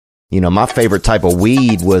My favorite type of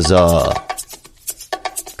weed was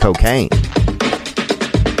cocaine.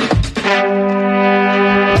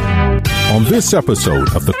 On this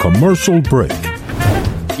episode of The Commercial Break.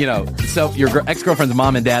 So your ex-girlfriend's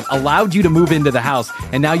mom and dad allowed you to move into the house,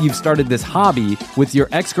 and now you've started this hobby with your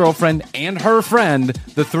ex-girlfriend and her friend,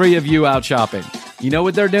 the three of you out shopping. You know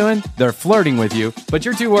what they're doing? They're flirting with you, but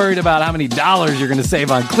you're too worried about how many dollars you're going to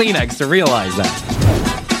save on Kleenex to realize that.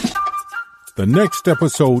 The next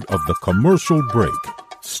episode of The Commercial Break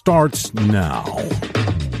starts now.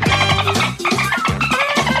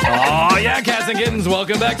 Oh, yeah, cats and kittens,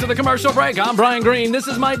 welcome back to The Commercial Break. I'm Brian Green. This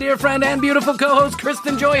is my dear friend and beautiful co-host,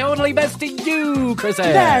 Kristen Joy Hoadley. Best to you, Chris.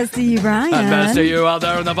 Best to you, Brian. And best to you out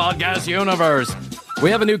there in the podcast universe.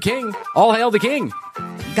 We have a new king. All hail the king.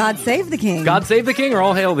 God save the king. God save the king or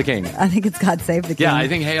all hail the king? I think it's God save the king. Yeah, I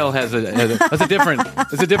think hail has a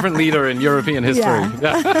different leader in European history.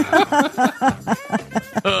 Yeah.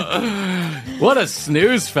 What a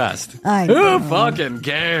snooze fest. I know. Who fucking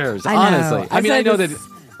cares? I know. Honestly. I know that.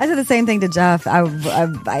 I said the same thing to Jeff.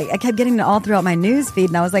 I kept getting it all throughout my news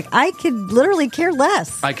feed, and I was like, I could literally care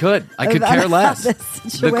less. I could care less.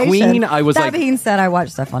 The Queen, I was that being said, I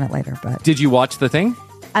watched stuff on it later. But did you watch the thing?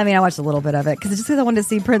 I mean, I watched a little bit of it because I wanted to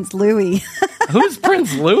see Prince Louis. Who's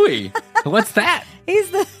Prince Louis? What's that?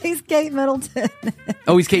 He's Kate Middleton.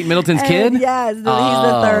 Oh, he's Kate Middleton's kid? Yes, he's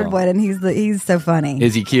the third one, and he's so funny.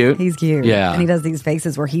 Is he cute? He's cute. Yeah. And he does these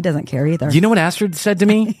faces where he doesn't care either. You know what Astrid said to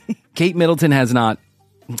me? Kate Middleton has not...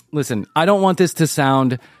 Listen, I don't want this to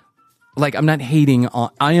sound like I'm not hating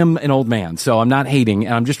on... I am an old man, so I'm not hating,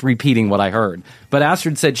 and I'm just repeating what I heard. But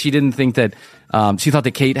Astrid said she didn't think that... she thought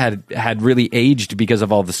that Kate had really aged because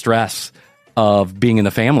of all the stress of being in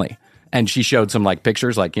the family. And she showed some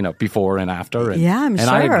pictures, before and after. And, yeah, I'm sure.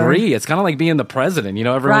 And I agree. It's kind of like being the president.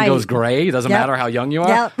 Everyone goes gray. It doesn't matter how young you are.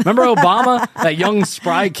 Yep. Remember Obama, that young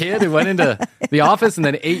spry kid who went into the office and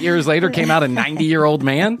then 8 years later came out a 90-year-old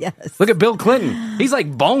man? Yes. Look at Bill Clinton. He's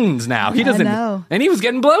like Bones now. He doesn't. I know. And he was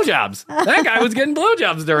getting blowjobs. That guy was getting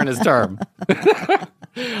blowjobs during his term.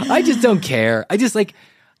 I just don't care.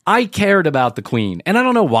 I cared about the Queen, and I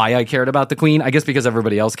don't know why I cared about the Queen. I guess because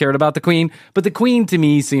everybody else cared about the Queen, but the Queen to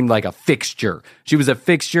me seemed like a fixture. She was a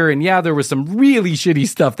fixture, and yeah, there was some really shitty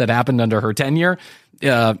stuff that happened under her tenure,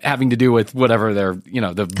 having to do with whatever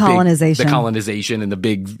the colonization and the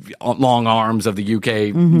big long arms of the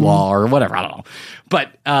UK law or whatever. I don't know, but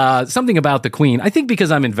something about the Queen. I think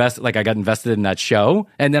because I'm invested, I got invested in that show,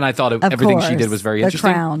 and then I thought everything she did was very interesting.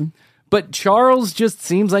 The Crown. But Charles just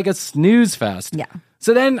seems like a snooze fest. Yeah.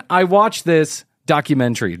 So then I watched this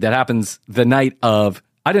documentary that happens the night of...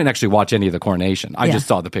 I didn't actually watch any of the coronation. I just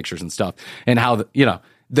saw the pictures and stuff. And how,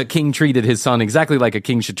 the king treated his son exactly like a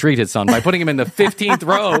king should treat his son by putting him in the 15th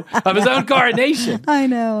row of his own coronation. I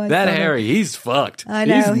know. That Harry, he's fucked. I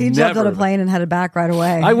know. He jumped on a plane and headed back right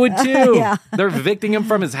away. I would too. Yeah. They're evicting him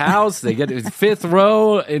from his house. They get his 5th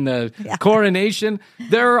row in the coronation.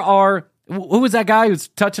 There are... Who was that guy who's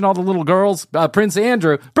touching all the little girls? Prince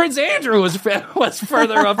Andrew. Prince Andrew was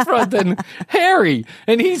further up front than Harry,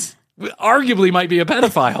 and he's arguably might be a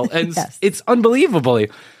pedophile. And It's unbelievable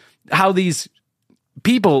how these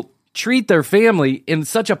people treat their family in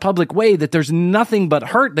such a public way that there's nothing but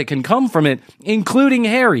hurt that can come from it, including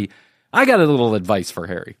Harry. I got a little advice for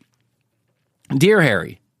Harry. Dear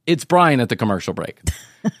Harry, it's Brian at the Commercial Break.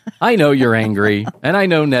 I know you're angry, and I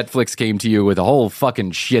know Netflix came to you with a whole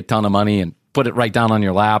fucking shit ton of money and put it right down on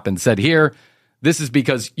your lap and said, here, this is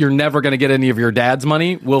because you're never going to get any of your dad's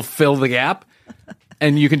money. We'll fill the gap.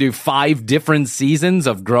 And you can do 5 different seasons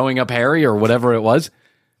of Growing Up Harry or whatever it was.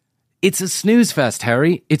 It's a snooze fest,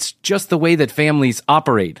 Harry. It's just the way that families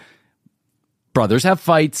operate. Brothers have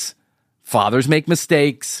fights. Fathers make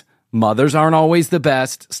mistakes. Mothers aren't always the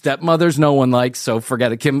best. Stepmothers no one likes, so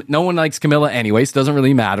forget it. No one likes Camilla anyways. Doesn't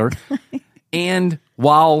really matter. And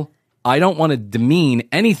while I don't want to demean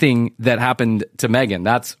anything that happened to Meghan,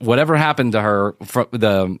 that's whatever happened to her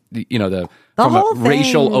from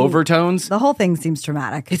racial overtones. The whole thing seems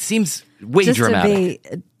traumatic. It seems way dramatic. To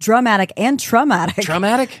be dramatic and traumatic.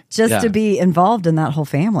 Traumatic? To be involved in that whole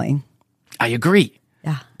family. I agree.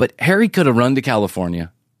 Yeah. But Harry could have run to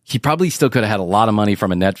California. He probably still could have had a lot of money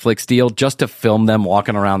from a Netflix deal just to film them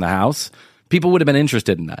walking around the house. People would have been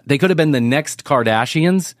interested in that. They could have been the next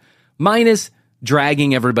Kardashians, minus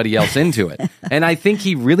dragging everybody else into it. And I think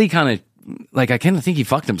he really kind of, I kind of think he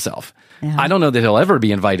fucked himself. Yeah. I don't know that he'll ever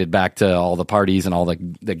be invited back to all the parties and all the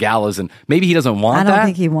galas, and maybe he doesn't want that. I don't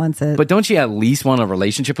think he wants it. But don't you at least want a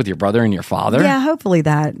relationship with your brother and your father? Yeah, hopefully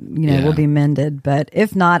that will be mended. But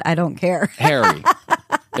if not, I don't care. Harry.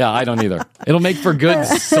 Yeah, I don't either. It'll make for good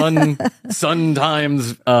son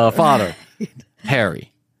times father.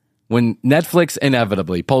 Harry. when Netflix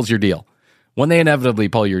inevitably pulls your deal, when they inevitably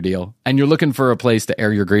pull your deal and you're looking for a place to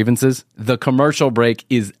air your grievances, the commercial break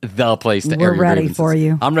is the place to air your grievances. We're ready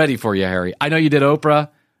for you. I'm ready for you, Harry. I know you did Oprah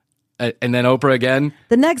and then Oprah again.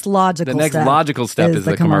 The next logical step is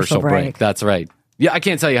the commercial break. That's right. Yeah, I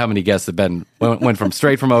can't tell you how many guests have went from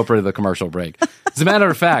straight from Oprah to the commercial break. As a matter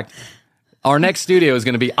of fact, our next studio is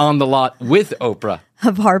going to be on the lot with Oprah.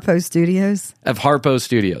 Of Harpo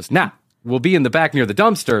Studios. Now, we'll be in the back near the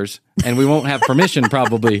dumpsters, and we won't have permission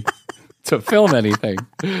probably to film anything,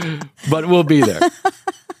 but we'll be there.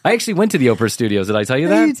 I actually went to the Oprah Studios. Did I tell you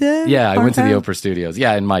that? You did? Yeah, I went to the Oprah Studios.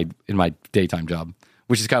 Yeah, in my daytime job,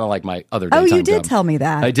 which is kind of like my other daytime job. Oh, you did tell me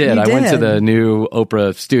that. I did. I went to the new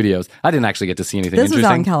Oprah Studios. I didn't actually get to see anything interesting. This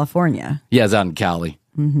was out in California. Yeah, it was out in Cali.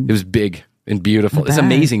 Mm-hmm. It was big and beautiful. It's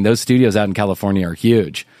amazing. Those studios out in California are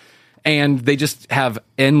huge. And they just have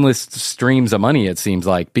endless streams of money, it seems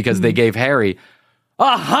like, because they gave Harry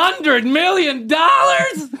 $100 million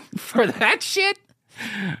for that shit?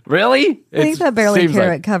 Really? I think that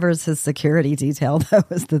barely covers his security detail, though,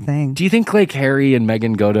 is the thing. Do you think like Harry and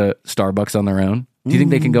Meghan go to Starbucks on their own? Do you think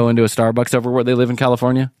they can go into a Starbucks over where they live in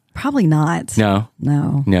California? Probably not. No?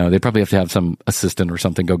 No. No, they probably have to have some assistant or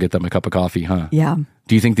something go get them a cup of coffee, huh? Yeah.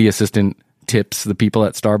 Do you think the assistant tips the people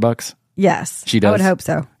at Starbucks? Yes. She does? I would hope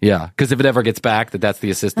so. Yeah, because if it ever gets back that's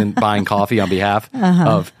the assistant buying coffee on behalf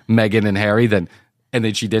of Meghan and Harry, and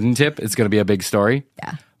then she didn't tip, it's going to be a big story.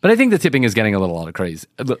 Yeah. But I think the tipping is getting a little out of crazy,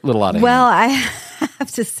 a little out of Well, hand. I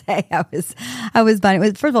have to say, I was buying.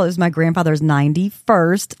 First of all, it was my grandfather's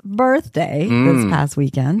 91st birthday this past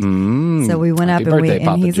weekend. So we went up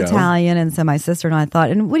and he's Joe. Italian, and so my sister and I thought,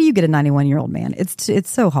 and what do you get a 91-year-old man? It's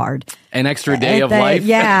so hard. An extra day of life.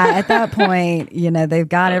 Yeah, at that point, they've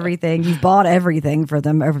got everything. You've bought everything for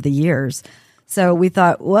them over the years. So we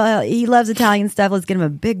thought, well, he loves Italian stuff. Let's get him a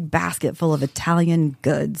big basket full of Italian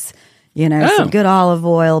goods. Some good olive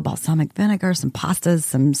oil, balsamic vinegar, some pastas,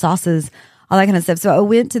 some sauces, all that kind of stuff. So I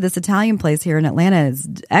went to this Italian place here in Atlanta. It's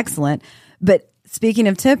excellent. But speaking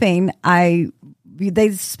of tipping,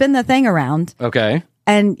 they spin the thing around. Okay.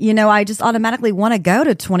 And, I just automatically want to go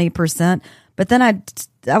to 20%. But then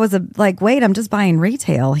I was like, wait, I'm just buying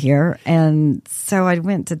retail here. And so I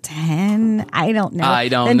went to 10. I don't know.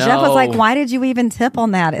 Then Jeff was like, why did you even tip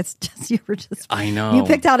on that? It's just, I know. You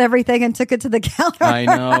picked out everything and took it to the counter. I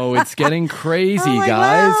know. It's getting crazy, like,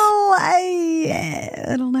 guys. Well,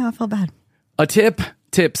 I don't know. I feel bad. A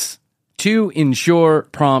tips to ensure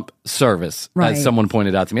prompt service, as someone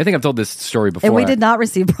pointed out to me. I think I've told this story before. And we did not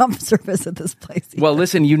receive prompt service at this place either. Well,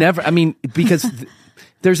 listen, because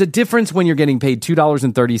there's a difference when you're getting paid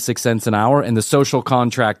 $2.36 an hour, and the social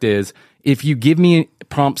contract is, if you give me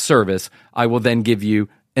prompt service, I will then give you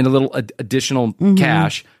a little additional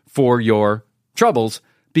cash for your troubles,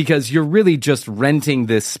 because you're really just renting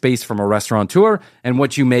this space from a restaurateur, and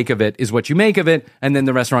what you make of it is what you make of it, and then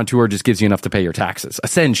the restaurateur just gives you enough to pay your taxes.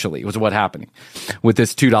 Essentially, was what's happening with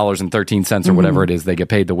this $2.13 or whatever it is they get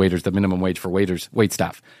paid, the waiters, the minimum wage for waiters, wait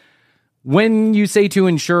staff. When you say to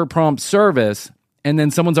ensure prompt service, and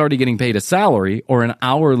then someone's already getting paid a salary or an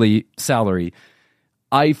hourly salary,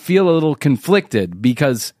 I feel a little conflicted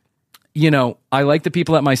because, I like the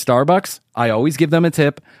people at my Starbucks. I always give them a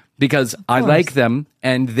tip because I like them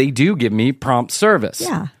and they do give me prompt service.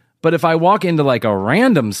 Yeah. But if I walk into like a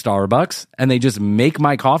random Starbucks and they just make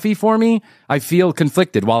my coffee for me, I feel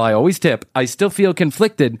conflicted. While I always tip, I still feel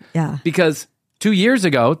conflicted. Yeah. Because 3 years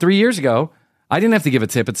ago, I didn't have to give a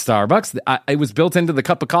tip at Starbucks. It was built into the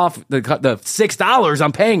cup of coffee, the $6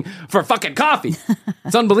 I'm paying for fucking coffee.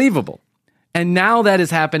 It's unbelievable. And now that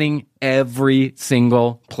is happening every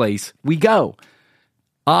single place we go.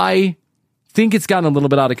 I think it's gotten a little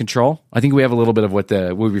bit out of control. I think we have a little bit of what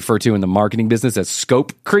we refer to in the marketing business as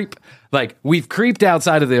scope creep. Like, we've creeped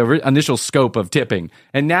outside of the initial scope of tipping.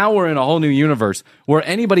 And now we're in a whole new universe where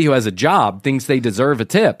anybody who has a job thinks they deserve a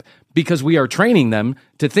tip, because we are training them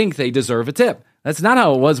to think they deserve a tip. That's not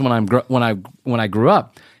how it was when I grew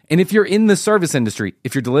up. And if you're in the service industry,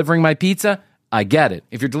 if you're delivering my pizza, I get it.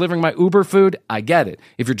 If you're delivering my Uber food, I get it.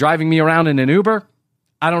 If you're driving me around in an Uber,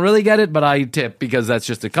 I don't really get it, but I tip because that's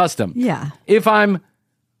just a custom. Yeah. If I'm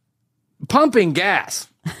pumping gas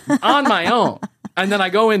on my own and then I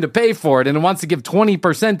go in to pay for it and it wants to give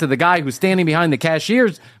 20% to the guy who's standing behind the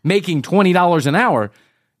cashiers making $20 an hour,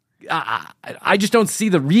 I just don't see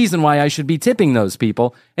the reason why I should be tipping those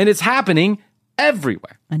people. And it's happening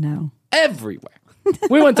everywhere. I know. Everywhere.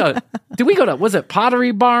 Did we go to, was it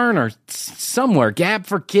Pottery Barn or somewhere, Gap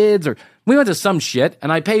for Kids, or we went to some shit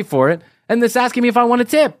and I pay for it and it's asking me if I want to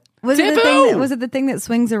tip. Was it the thing that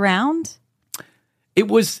swings around? It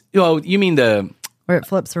was, you mean the Where it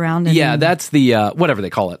flips around. And Yeah, that's the, whatever they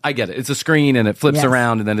call it. I get it. It's a screen and it flips Yes.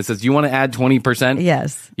 around and then it says, do you want to add 20%?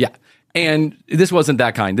 Yes. Yeah. And this wasn't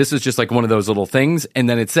that kind. This is just like one of those little things. And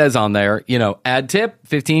then it says on there, add tip,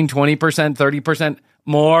 15, 20%, 30%,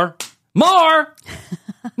 more.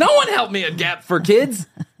 No one helped me at Gap for Kids.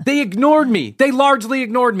 They ignored me. They largely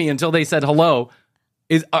ignored me until they said, hello,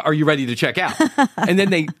 are you ready to check out? And then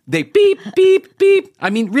they beep, beep, beep. I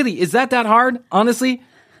mean, really, is that hard? Honestly?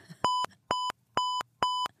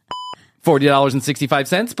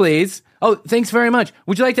 $40.65, please. Oh, thanks very much.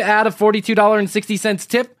 Would you like to add a $42.60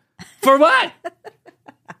 tip? For what?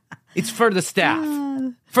 It's for the staff.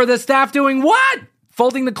 For the staff doing what?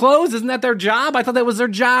 Folding the clothes? Isn't that their job? I thought that was their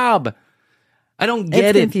job. I don't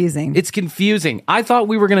get it. It's confusing. It's confusing. I thought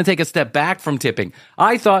we were going to take a step back from tipping.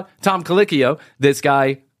 I thought Tom Colicchio, this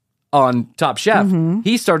guy on Top Chef,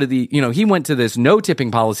 he started he went to this no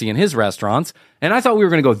tipping policy in his restaurants, and I thought we were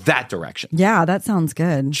going to go that direction. Yeah, that sounds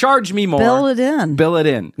good. Charge me more. Bill it in. Bill it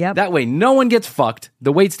in. Yep. That way no one gets fucked.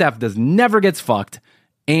 The waitstaff never gets fucked.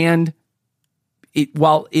 And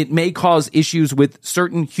while it may cause issues with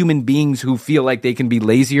certain human beings who feel like they can be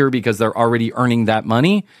lazier because they're already earning that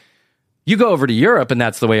money, you go over to Europe and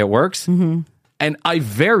that's the way it works. Mm-hmm. And I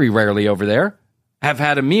very rarely over there have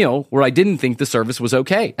had a meal where I didn't think the service was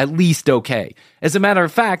okay, at least okay. As a matter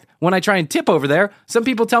of fact, when I try and tip over there, some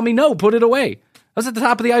people tell me, no, put it away. I was at the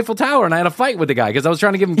top of the Eiffel Tower and I had a fight with the guy because I was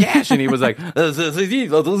trying to give him cash and he was like, I'm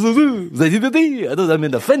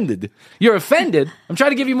offended. You're offended? I'm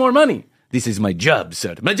trying to give you more money. This is my job,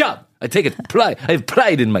 sir. My job. I have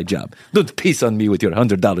pride in my job. Don't piss on me with your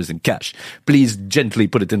 $100 in cash. Please gently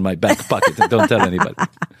put it in my back pocket and don't tell anybody.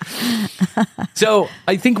 So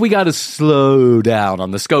I think we got to slow down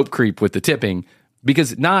on the scope creep with the tipping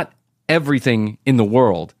because not everything in the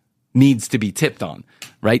world needs to be tipped on,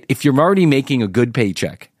 right? If you're already making a good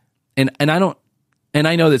paycheck, and I know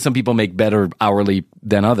that some people make better hourly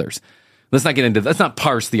than others. Let's not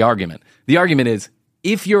parse the argument. The argument is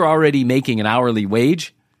if you're already making an hourly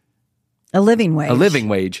wage, a living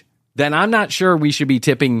wage, then I'm not sure we should be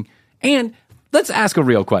tipping. And let's ask a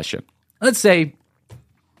real question. Let's say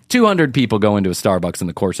 200 people go into a Starbucks in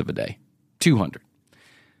the course of a day. 200.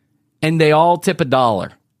 And they all tip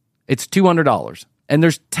 $1. It's $200. And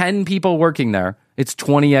there's 10 people working there. It's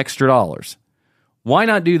 $20 extra. Why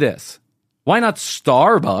not do this? Why not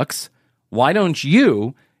Starbucks? Why don't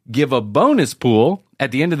you give a bonus pool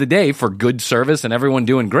at the end of the day for good service and everyone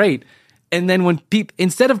doing great? And then when people,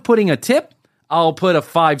 instead of putting a tip, I'll put a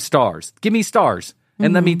 5 stars. Give me stars.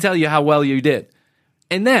 And let me tell you how well you did.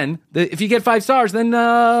 And then if you get 5 stars, then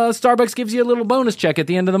Starbucks gives you a little bonus check at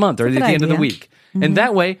the end of the month or at the end of the week. And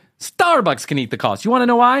that way, Starbucks can eat the cost. You want to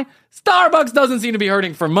know why? Starbucks doesn't seem to be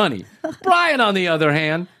hurting for money. Brian, on the other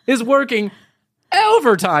hand, is working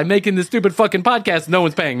overtime making this stupid fucking podcast. No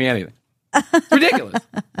one's paying me anything. It's ridiculous.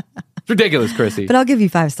 It's ridiculous, Chrissy. But I'll give you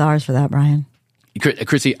 5 stars for that, Brian.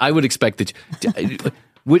 Chrissy, I would expect that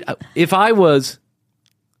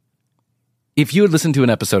if you had listened to an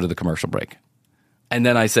episode of The Commercial Break and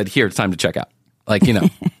then I said, here, it's time to check out.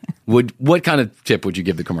 What kind of tip would you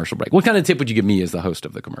give The Commercial Break? What kind of tip would you give me as the host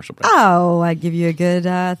of The Commercial Break? Oh, I'd give you a good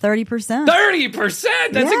 30%. 30%?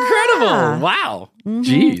 That's incredible. Wow.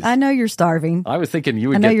 Jeez. I know you're starving. I was thinking you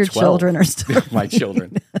would get 12. I know your children are starving. My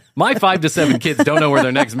children. My 5 to 7 kids don't know where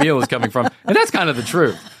their next meal is coming from. And that's kind of the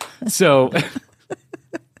truth. So,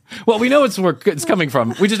 well, we know it's where it's coming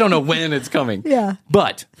from. We just don't know when it's coming. Yeah.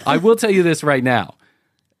 But I will tell you this right now.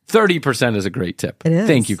 30% is a great tip. It is.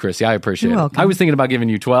 Thank you, Chrissy. I appreciate You're it. welcome. I was thinking about giving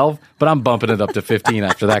you 12, but I'm bumping it up to 15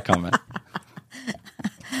 after that comment.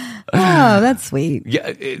 Oh, that's sweet.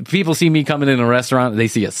 Yeah, people see me coming in a restaurant, they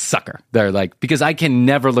see a sucker. They're like, because I can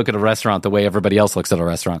never look at a restaurant the way everybody else looks at a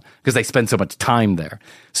restaurant because they spend so much time there.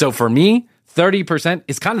 So for me, 30%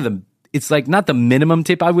 is kind of it's like not the minimum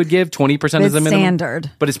tip I would give. 20% is the minimum.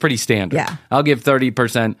 Standard. But it's pretty standard. Yeah. I'll give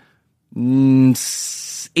 30%.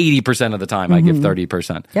 80% of the time, I give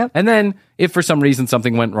 30%. Yep. And then if for some reason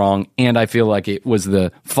something went wrong and I feel like it was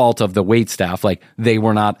the fault of the wait staff, like they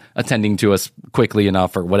were not attending to us quickly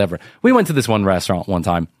enough or whatever. We went to this one restaurant one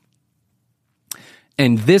time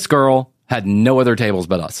and this girl had no other tables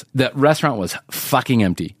but us. The restaurant was fucking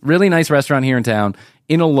empty. Really nice restaurant here in town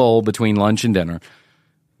in a lull between lunch and dinner.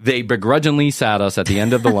 They begrudgingly sat us at the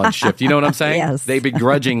end of the lunch shift. You know what I'm saying? Yes. They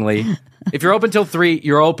begrudgingly. If you're open till 3,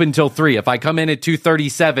 you're open till 3. If I come in at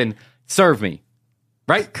 2:37, serve me.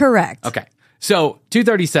 Right? Correct. Okay. So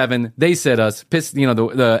 237, they sit us, piss,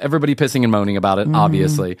 everybody pissing and moaning about it,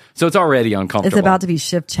 obviously. So it's already uncomfortable. It's about to be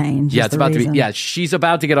shift change. Yeah, it's about to be. Yeah, she's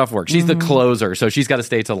about to get off work. She's the closer, so she's got to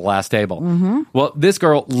stay till the last table. Well, this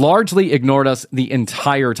girl largely ignored us the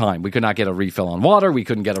entire time. We could not get a refill on water. We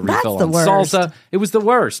couldn't get a refill on salsa. It was the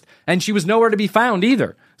worst. And she was nowhere to be found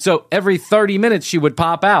either. So every 30 minutes she would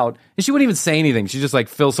pop out and she wouldn't even say anything. She'd just like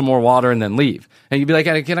fill some more water and then leave. And you'd be like,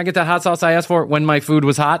 can I get that hot sauce I asked for when my food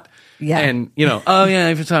was hot? Yeah. And, oh yeah,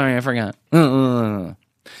 I'm sorry, I forgot.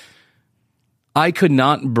 I could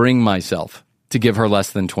not bring myself to give her less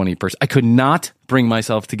than 20%. I could not bring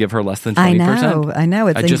myself to give her less than 20%. I know.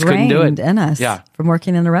 It's I just couldn't do it. in us from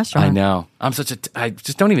working in a restaurant. I know. I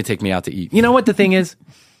just don't even take me out to eat. You know what the thing is?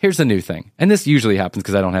 Here's the new thing. And this usually happens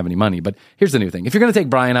because I don't have any money, but here's the new thing. If you're going to take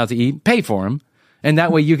Brian out to eat, pay for him. And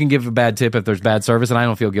that way you can give a bad tip if there's bad service and I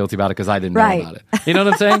don't feel guilty about it because I didn't know about it. You know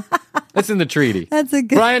what I'm saying? That's in the treaty. That's a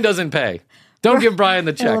good... Brian doesn't pay. Don't give Brian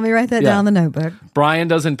the check. Let me write that down in the notebook. Brian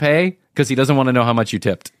doesn't pay because he doesn't want to know how much you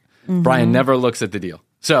tipped. Brian never looks at the deal.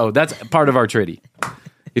 So that's part of our treaty.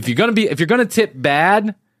 If you're going to tip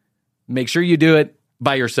bad, make sure you do it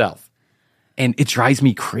by yourself. And it drives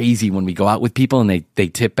me crazy when we go out with people and they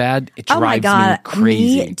tip bad. It drives me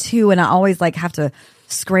crazy. Me too. And I always have to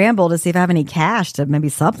scramble to see if I have any cash to maybe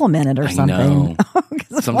supplement it or something. Know.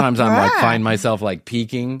 Sometimes I'm find myself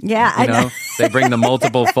peeking. Yeah, I know. They bring the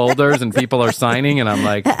multiple folders and people are signing and I'm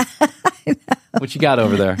like, what you got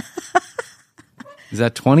over there? Is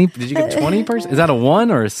that 20? Did you get 20%? Is that a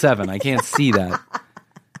 1 or a 7? I can't see that.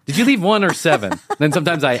 Did you leave 1 or 7? Then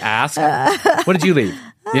sometimes I ask, what did you leave?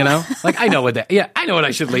 I know I know what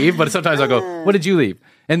I should leave, but sometimes I'll go, what did you leave?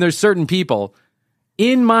 And there's certain people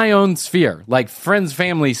in my own sphere, like friends,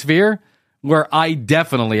 family sphere, where I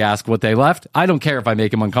definitely ask what they left. I don't care if I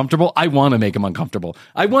make them uncomfortable. I want to make them uncomfortable.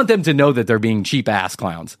 I want them to know that they're being cheap ass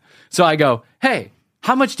clowns. So I go, hey,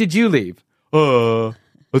 how much did you leave? $10.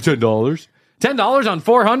 $10 on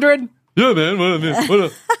 400? Yeah,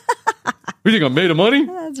 man. What you think I made of money?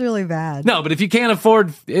 That's really bad. No, but if you can afford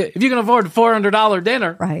 $400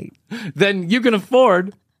 dinner, right, then you can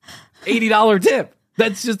afford $80 tip.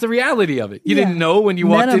 That's just the reality of it. You didn't know when you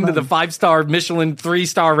walked into the 5-star Michelin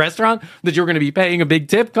 3-star restaurant that you were going to be paying a big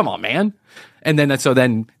tip. Come on, man. And then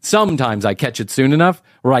sometimes I catch it soon enough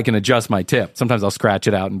where I can adjust my tip. Sometimes I'll scratch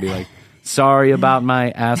it out and be like, sorry about my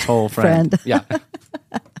asshole friend. Yeah.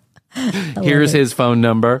 Here's his phone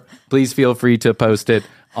number. Please feel free to post it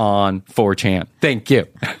on 4chan. Thank you.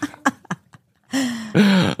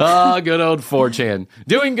 Good old 4chan.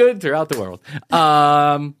 Doing good throughout the world.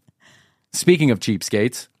 Speaking of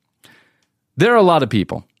cheapskates, there are a lot of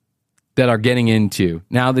people that are getting into,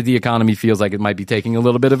 now that the economy feels like it might be taking a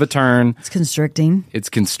little bit of a turn. It's constricting. It's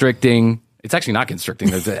actually not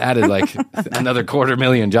constricting. There's added another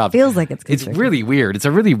 250,000 jobs. Feels like it's constricting. It's really weird. It's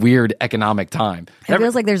a really weird economic time. It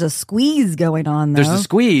feels like there's a squeeze going on, though. There's a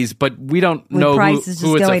squeeze, but we don't know who it's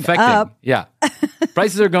affecting. Up. Yeah.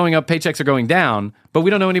 Prices are going up, paychecks are going down, but we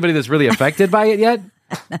don't know anybody that's really affected by it yet.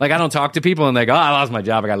 I don't talk to people and they go, I lost my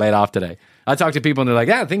job. I got laid off today. I talk to people and they're like,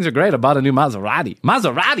 yeah, things are great. I bought a new Maserati.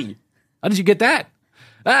 Maserati? How did you get that?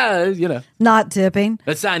 Not tipping.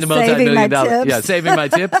 I signed a multi-million-dollar. Yeah, saving my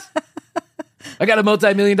tips. I got a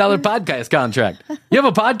multi-million-dollar podcast contract. You have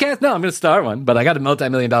a podcast? No, I'm going to start one, but I got a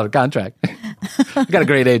multi-million-dollar contract. I got a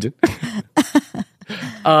great agent.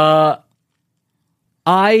 I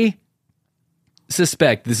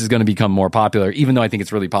suspect this is going to become more popular, even though I think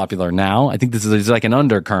it's really popular now. I think this is like an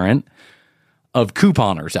undercurrent of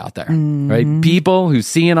couponers out there, right? People who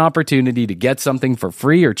see an opportunity to get something for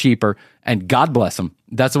free or cheaper, and God bless them.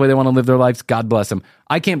 That's the way they want to live their lives. God bless them.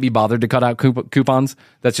 I can't be bothered to cut out coupons.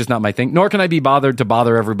 That's just not my thing. Nor can I be bothered to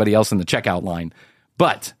bother everybody else in the checkout line.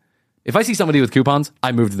 But if I see somebody with coupons,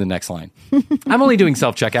 I move to the next line. I'm only doing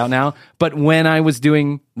self-checkout now, but when I was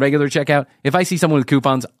doing regular checkout, if I see someone with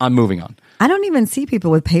coupons, I'm moving on. I don't even see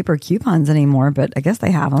people with paper coupons anymore, but I guess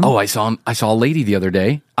they have them. Oh, I saw a lady the other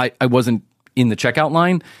day. I wasn't in the checkout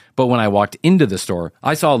line, but when I walked into the store,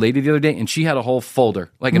 I saw a lady the other day and she had a whole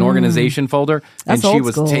folder, like an organization folder. That's and she old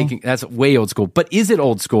was school. that's way old school. But is it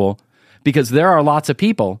old school? Because there are lots of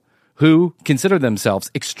people who consider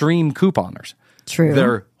themselves extreme couponers. True.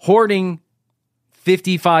 They're hoarding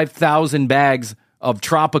 55,000 bags of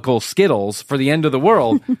tropical Skittles for the end of the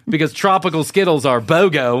world because tropical Skittles are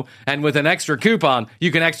BOGO, and with an extra coupon,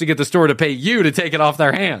 you can actually get the store to pay you to take it off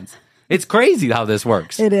their hands. It's crazy how this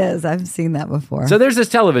works. It is. I've seen that before. So there's this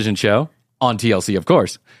television show on TLC, of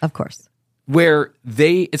course, where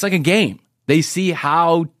it's like a game. They see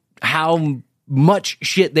how much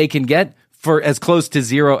shit they can get for as close to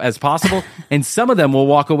zero as possible. And some of them will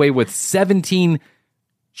walk away with 17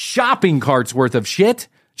 shopping carts worth of shit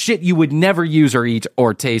you would never use or eat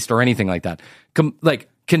or taste or anything like that. Like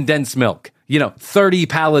condensed milk, 30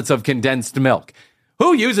 pallets of condensed milk.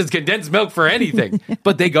 Who uses condensed milk for anything?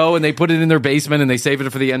 But they go and they put it in their basement and they save it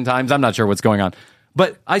for the end times. I'm not sure what's going on.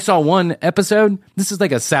 But I saw one episode. This is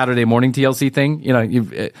like a Saturday morning TLC thing.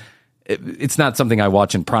 It's not something I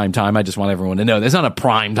watch in prime time. I just want everyone to know there's not a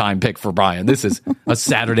prime time pick for Brian. This is a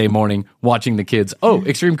Saturday morning watching the kids. Oh,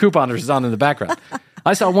 Extreme Couponers is on in the background.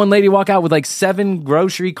 I saw one lady walk out with like 7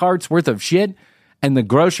 grocery carts worth of shit, and the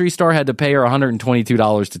grocery store had to pay her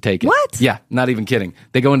 $122 to take it. What? Yeah, not even kidding.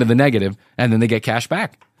 They go into the negative, and then they get cash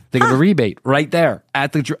back. They get a rebate right there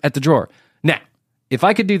at the drawer. Now, if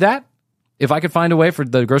I could do that, if I could find a way for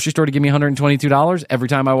the grocery store to give me $122 every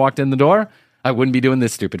time I walked in the door, I wouldn't be doing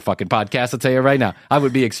this stupid fucking podcast. I'll tell you right now. I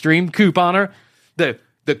would be Extreme Couponer, the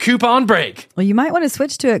coupon break. Well, you might want to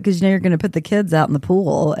switch to it because you're going to put the kids out in the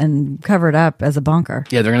pool and cover it up as a bunker.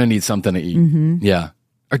 Yeah, they're going to need something to eat. Mm-hmm. Yeah.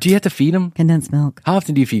 Or do you have to feed them? Condensed milk. How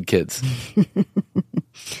often do you feed kids?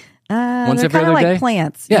 Once every other day?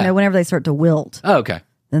 Plants. Yeah. Whenever they start to wilt. Oh, okay.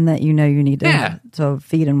 Then that you need to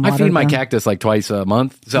feed and water I feed my them. cactus like twice a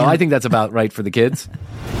month, so I think that's about right for the kids.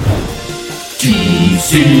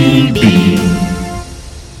 TCB.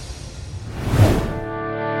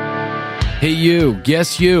 Hey you,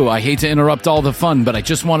 yes you, I hate to interrupt all the fun, but I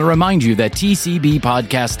just want to remind you that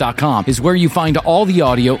tcbpodcast.com is where you find all the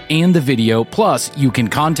audio and the video, plus you can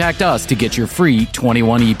contact us to get your free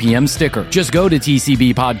 21 EPM sticker. Just go to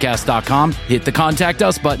tcbpodcast.com, hit the contact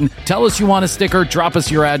us button, tell us you want a sticker, drop us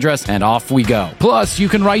your address, and off we go. Plus, you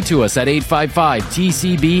can write to us at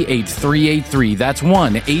 855-TCB-8383. That's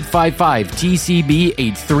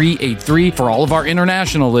 1-855-TCB-8383. For all of our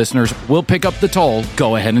international listeners, we'll pick up the toll.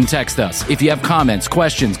 Go ahead and text us. If you have comments,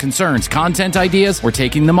 questions, concerns, content ideas, we're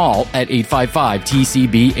taking them all at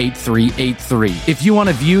 855-TCB-8383. If you want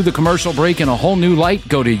to view The Commercial Break in a whole new light,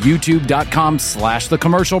 go to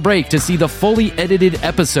youtube.com/thecommercialbreak to see the fully edited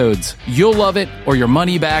episodes. You'll love it, or your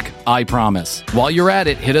money back, I promise. While you're at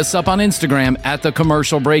it, hit us up on Instagram at The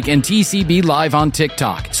Commercial Break and TCB Live on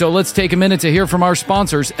TikTok. So let's take a minute to hear from our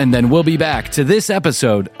sponsors, and then we'll be back to this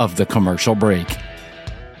episode of The Commercial Break.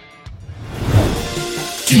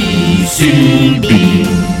 TCB.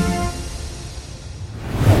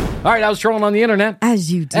 All right, I was trolling on the internet. As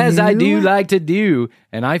you do. As I do like to do.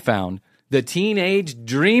 And I found the teenage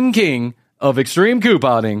dream king of extreme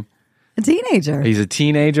couponing. A teenager. He's a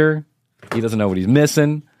teenager. He doesn't know what he's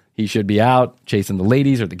missing. He should be out chasing the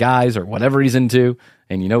ladies or the guys or whatever he's into.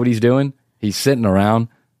 And you know what he's doing? He's sitting around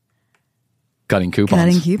cutting coupons.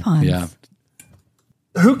 Cutting coupons. Yeah.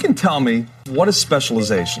 Who can tell me what is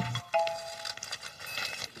specialization?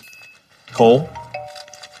 Cole,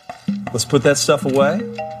 let's put that stuff away.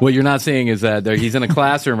 What you're not seeing is that he's in a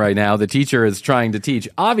classroom right now. The teacher is trying to teach.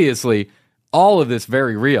 Obviously, all of this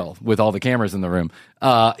very real with all the cameras in the room.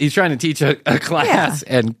 He's trying to teach a class,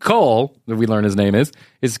 and Cole, that we learn his name is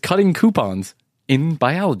cutting coupons in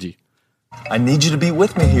biology. I need you to be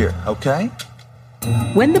with me here, okay?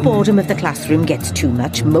 When the boredom of the classroom gets too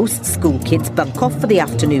much, most school kids bunk off for the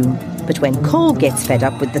afternoon. But when Cole gets fed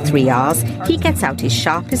up with the 3 R's, he gets out his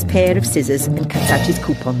sharpest pair of scissors and cuts out his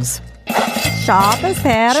coupons. Sharpest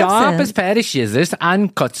pair of scissors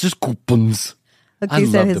and cuts his coupons. Okay,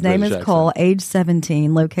 so his name is Cole, age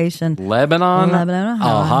 17, location Lebanon,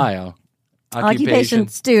 Ohio. Occupation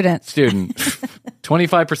student.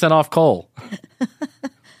 25% off Cole.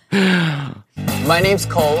 My name's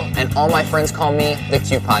Cole, and all my friends call me the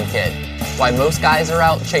Coupon Kid. While most guys are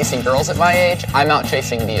out chasing girls at my age, I'm out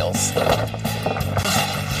chasing deals.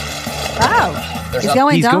 Oh,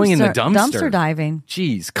 he's going in the dumpster diving.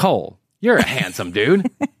 Jeez, Cole, you're a handsome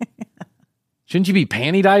dude. Shouldn't you be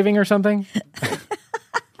panty diving or something?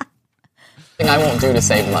 Thing I won't do to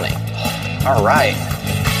save money. All right.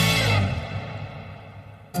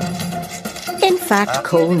 In fact,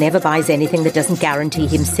 Cole never buys anything that doesn't guarantee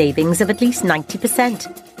him savings of at least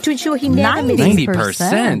 90% to ensure he never misses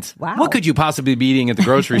 90%? Wow. What could you possibly be eating at the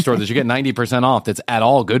grocery store that you get 90% off that's at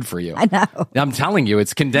all good for you? I know. I'm telling you,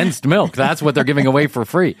 it's condensed milk. That's what they're giving away for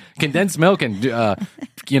free. Condensed milk and,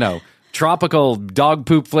 tropical dog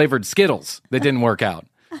poop flavored Skittles that didn't work out.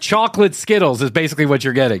 Chocolate Skittles is basically what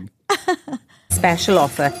you're getting. Special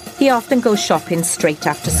offer. He often goes shopping straight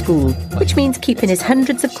after school, which means keeping his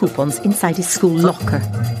hundreds of coupons inside his school locker.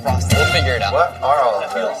 Frosty, we'll figure it out. What are all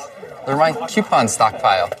of those? They're my coupon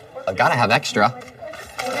stockpile. I gotta have extra. Come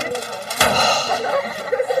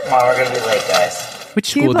on, we're gonna be late, guys.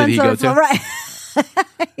 Which school did he go to? Right.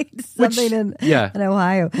 Something in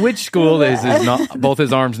Ohio. Which school is not both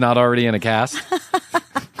his arms not already in a cast?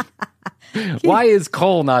 Why is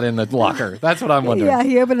Cole not in the locker? That's what I'm wondering. Yeah,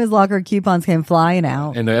 he opened his locker, coupons came flying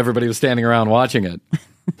out. And everybody was standing around watching it.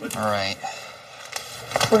 All right.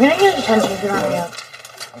 We're gonna get attention if you don't know.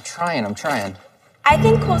 I'm trying. I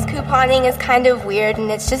think Cole's couponing is kind of weird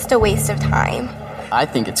and it's just a waste of time. I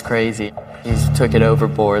think it's crazy. He's took it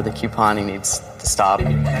overboard. The couponing needs to stop.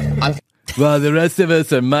 While the rest of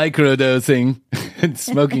us are microdosing and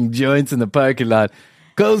smoking joints in the parking lot,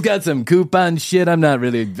 Cole's got some coupon shit. I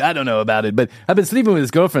don't know about it, but I've been sleeping with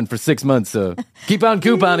his girlfriend for 6 months, so keep on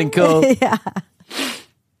couponing, Cole. Yeah.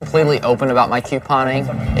 Completely open about my couponing.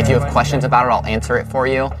 If you have questions about it, I'll answer it for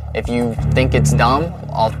you. If you think it's dumb,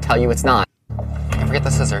 I'll tell you it's not. Don't forget the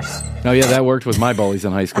scissors. Oh, yeah, that worked with my bullies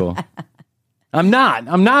in high school. I'm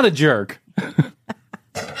not a jerk.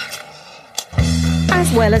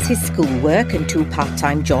 As well as his schoolwork and 2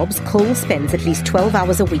 part-time jobs, Cole spends at least 12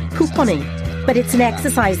 hours a week couponing. But it's an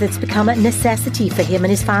exercise that's become a necessity for him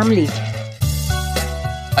and his family.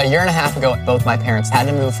 A year and a half ago, both my parents had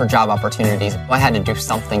to move for job opportunities. I had to do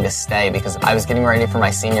something to stay because I was getting ready for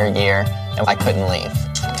my senior year and I couldn't leave.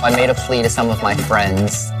 I made a plea to some of my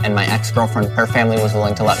friends, and my ex-girlfriend, her family was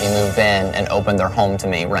willing to let me move in and open their home to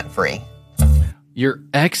me rent-free. Your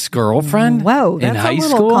ex-girlfriend? Whoa, that's in high a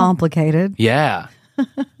little school? complicated. Yeah.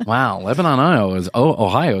 Wow, Lebanon,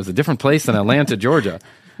 Ohio is a different place than Atlanta, Georgia.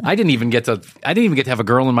 I didn't even get to have a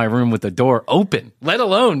girl in my room with the door open, let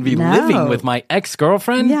alone be living with my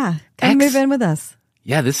ex-girlfriend. Yeah, come move in with us.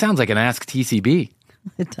 Yeah, this sounds like an Ask TCB.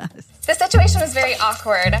 It does. The situation was very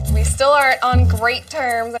awkward. We still aren't on great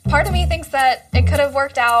terms. Part of me thinks that it could have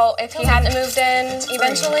worked out if he hadn't moved in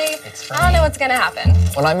eventually. I don't know what's going to happen.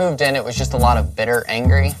 When I moved in, it was just a lot of bitter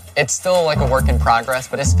angry. It's still like a work in progress,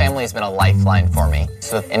 but his family has been a lifeline for me.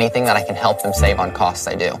 So if anything that I can help them save on costs,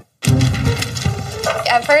 I do.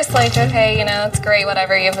 At first, like, okay, it's great,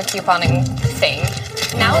 whatever, you have a couponing thing.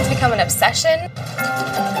 Now it's become an obsession.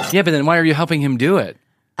 Yeah, but then why are you helping him do it?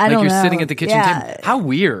 I don't know. You're sitting at the kitchen table. How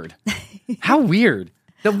weird. How weird.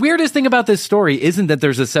 The weirdest thing about this story isn't that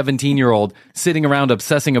there's a 17-year-old sitting around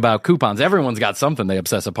obsessing about coupons. Everyone's got something they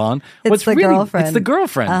obsess upon. It's the girlfriend. It's the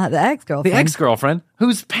girlfriend. The ex-girlfriend. The ex-girlfriend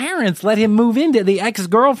whose parents let him move into the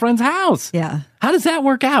ex-girlfriend's house. Yeah. How does that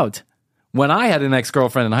work out? When I had an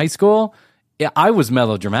ex-girlfriend in high school, I was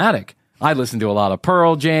melodramatic. I listened to a lot of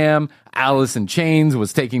Pearl Jam. Alice in Chains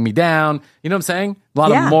was taking me down. You know what I'm saying? A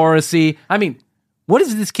lot of Morrissey. I mean, what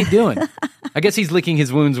is this kid doing? I guess he's licking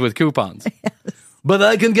his wounds with coupons. Yes. But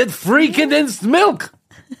I can get free condensed milk.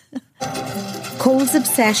 Cole's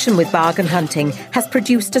obsession with bargain hunting has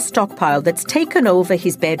produced a stockpile that's taken over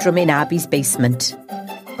his bedroom in Abby's basement.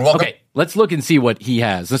 Okay, let's look and see what he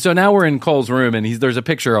has. So now we're in Cole's room, and there's a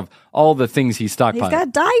picture of all the things he's stockpiled. He's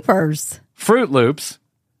got diapers. Fruit Loops,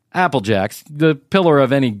 Apple Jacks, the pillar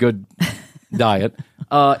of any good diet.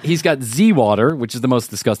 He's got Z-Water, which is the most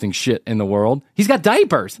disgusting shit in the world. He's got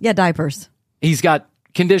diapers. Yeah, diapers. He's got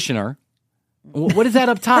conditioner. What is that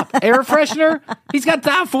up top? Air freshener? He's got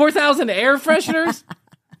 4,000 air fresheners?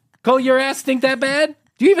 Cole, your ass stink that bad?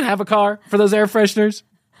 Do you even have a car for those air fresheners?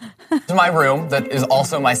 To my room that is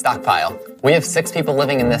also my stockpile. We have 6 people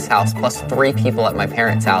living in this house, plus 3 people at my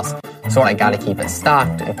parents' house. So I gotta keep it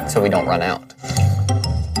stocked so we don't run out.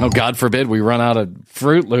 Oh, God forbid we run out of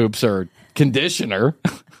Fruit Loops or conditioner.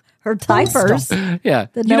 Her diapers. Yeah.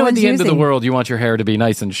 That You no know, at the end of the one's world, you want your hair to be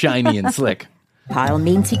nice and shiny and slick. Pile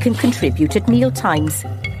means he can contribute at mealtimes.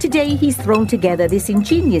 Today, he's thrown together this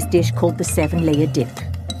ingenious dish called the 7-layer dip.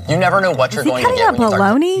 You never know what you're going to cutting get. up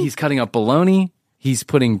bologna? He's cutting up bologna. He's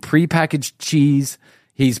putting prepackaged cheese.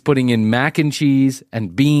 He's putting in mac and cheese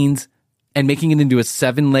and beans and making it into a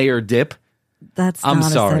 7-layer dip. That's I'm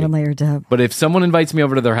not sorry, a 7-layer dip. But if someone invites me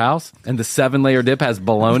over to their house and the 7-layer dip has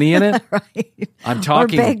bologna in it, Right. I'm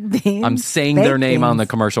talking. Or baked beans. I'm saying Baked their name on the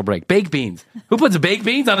beans. commercial break. Baked beans. Who puts baked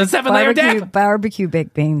beans on a 7-layer dip? Barbecue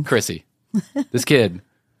baked beans. Chrissy. This kid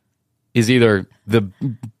is either the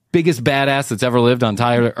biggest badass that's ever lived on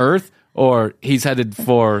entire Earth, or he's headed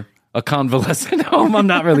for a convalescent home. I'm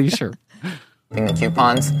not really sure. The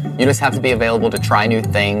coupons, you just have to be available to try new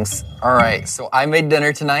things. All right, so I made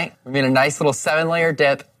dinner tonight. We made a nice little 7-layer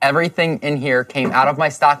dip. Everything in here came out of my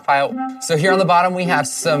stockpile. So here on the bottom, we have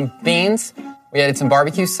some beans. We added some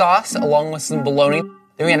barbecue sauce along with some bologna.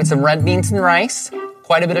 Then we added some red beans and rice,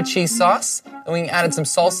 quite a bit of cheese sauce. Then we added some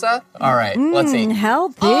salsa. All right, let's eat.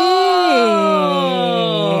 Healthy. Oh.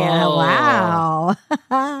 Wow.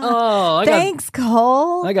 Oh, Thanks,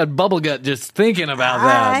 Cole. I got bubble gut just thinking about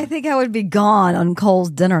that. I think I would be gone on Cole's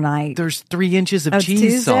dinner night. There's 3 inches of It's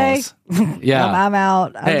cheese Tuesday? sauce. Yeah. I'm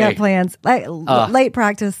out. I've Hey. got plans. Late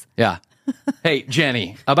practice. Yeah. Hey,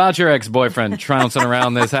 Jenny, about your ex-boyfriend trouncing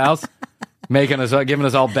around this house. giving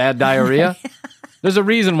us all bad diarrhea. There's a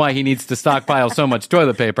reason why he needs to stockpile so much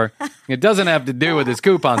toilet paper. It doesn't have to do with his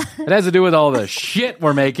coupons. It has to do with all the shit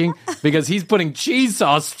we're making because he's putting cheese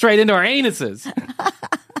sauce straight into our anuses.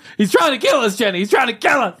 He's trying to kill us, Jenny. He's trying to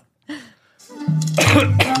kill us.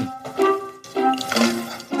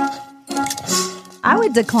 I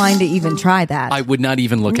would decline to even try that. I would not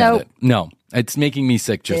even look at it. No. It's making me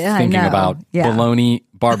sick just thinking about bologna,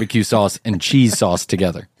 barbecue sauce, and cheese sauce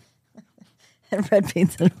together. And red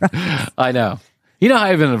beans and rice. I know. You know how I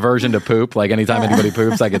have an aversion to poop? Like anytime anybody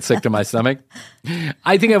poops, I get sick to my stomach.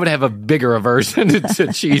 I think I would have a bigger aversion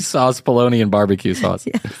to cheese sauce, bologna, and barbecue sauce.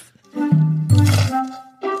 Yes.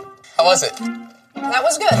 How was it? That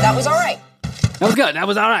was good. That was all right. That was good. That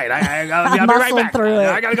was all right. I'll be right back.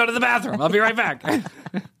 I got to go to the bathroom. I'll be right back.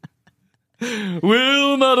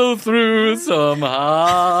 We'll muddle through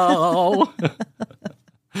somehow.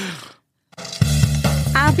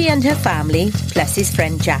 Abby and her family, plus his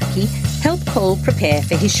friend Jackie, help Cole prepare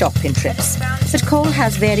for his shopping trips. But Cole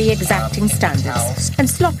has very exacting standards, and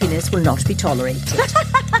sloppiness will not be tolerated.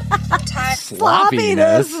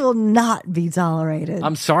 Sloppiness will not be tolerated.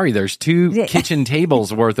 I'm sorry, there's 2 kitchen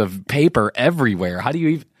tables worth of paper everywhere. How do you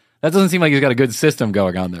even... That doesn't seem like he's got a good system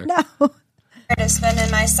going on there. No. To spending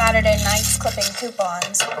my Saturday nights clipping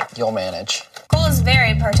coupons. You'll manage. Cole is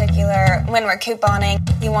very particular when we're couponing.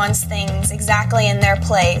 He wants things exactly in their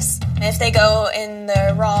place. If they go in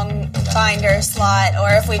the wrong binder slot,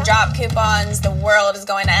 or if we drop coupons, the world is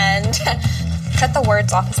going to end. Cut the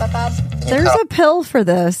words off. Is that bad? There's a pill for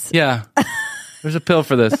this. Yeah. There's a pill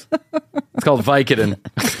for this. It's called Vicodin.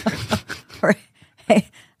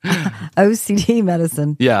 OCD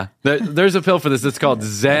medicine. Yeah. There's a pill for this. It's called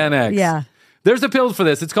Xanax. Yeah. There's a pill for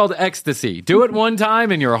this. It's called ecstasy. Do it one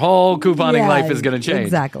time and your whole couponing life is going to change.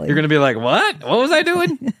 Exactly. You're going to be like, what? What was I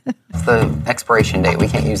doing? It's the expiration date. We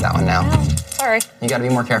can't use that one now. Oh, sorry. You got to be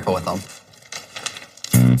more careful with them.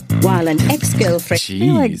 While an ex-girlfriend...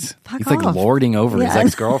 Jeez. He's like lording over his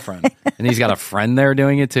ex-girlfriend. And he's got a friend there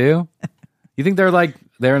doing it too? You think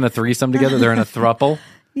they're in a threesome together? They're in a throuple?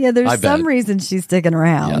 Yeah, there's some reason she's sticking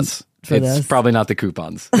around. Yes. For it's this. probably not the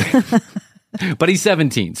coupons. But he's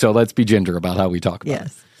 17, so let's be ginger about how we talk about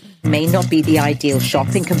it. May not be the ideal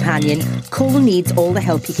shopping companion, Cole needs all the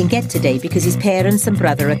help he can get today because his parents and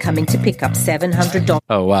brother are coming to pick up $700.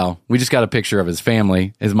 Oh, wow. We just got a picture of his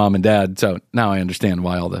family, his mom and dad, so now I understand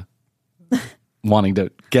why all the wanting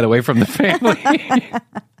to get away from the family.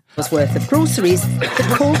 Worth of groceries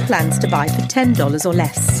that Cole plans to buy for $10 or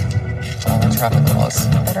less. Oh, traffic laws.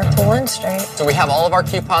 Better pull in straight. So we have all of our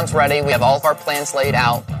coupons ready. We have all of our plans laid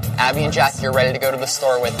out. Abby and Jackie are ready to go to the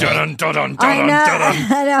store with me. I know.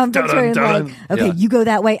 I'm picturing like, okay, you go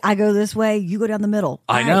that way, I go this way, you go down the middle.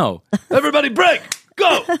 I know. Everybody break!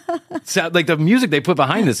 Go! Like the music they put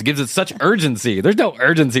behind this gives it such urgency. There's no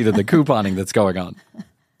urgency to the couponing that's going on.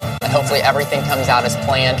 And hopefully everything comes out as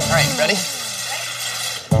planned. All right, ready?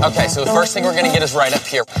 Okay, so the first thing we're going to get is right up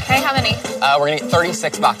here. Okay, how many? We're going to get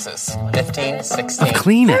 36 boxes. 15, 16. Of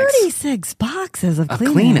Kleenex. 36 boxes of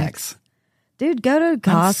Kleenex. Dude, go to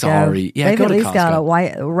Costco. I'm sorry. Yeah, they've go at to least Costco.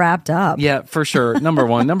 got it wrapped up. Yeah, for sure. Number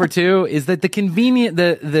one. Number two is that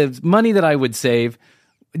the money that I would save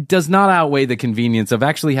does not outweigh the convenience of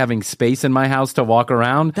actually having space in my house to walk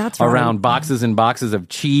around. That's right. Around boxes and boxes of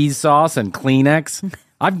cheese sauce and Kleenex.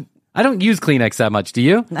 I don't use Kleenex that much, do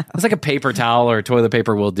you? No. It's like a paper towel or toilet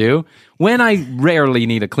paper will do. When I rarely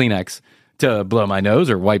need a Kleenex to blow my nose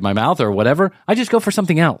or wipe my mouth or whatever, I just go for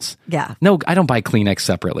something else. Yeah. No, I don't buy Kleenex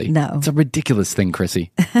separately. No. It's a ridiculous thing,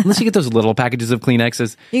 Chrissy. Unless you get those little packages of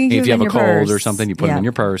Kleenexes. If you have a cold or something, you put them in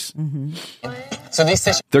your purse. Mm-hmm. So these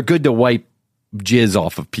tissues... They're good to wipe jizz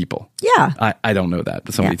off of people. Yeah. I don't know that,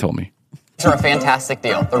 but somebody told me. These are a fantastic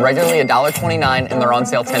deal. They're regularly $1.29 and they're on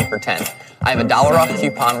sale 10 for 10. I have a $1 off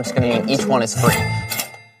coupon, which is going to mean each one is free.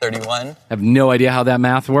 31. I have no idea how that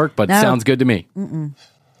math worked, but it sounds good to me. Mm-mm.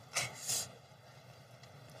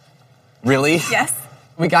 Really? Yes.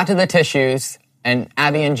 We got to the tissues, and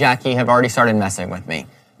Abby and Jackie have already started messing with me.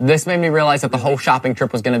 This made me realize that the whole shopping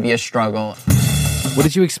trip was going to be a struggle. What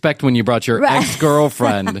did you expect when you brought your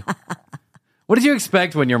ex-girlfriend? What did you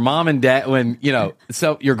expect when your mom and dad,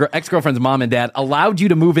 so your ex-girlfriend's mom and dad allowed you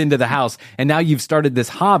to move into the house, and now you've started this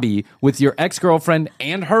hobby with your ex-girlfriend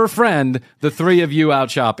and her friend, the three of you out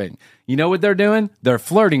shopping. You know what they're doing? They're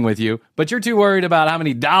flirting with you, but you're too worried about how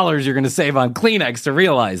many dollars you're going to save on Kleenex to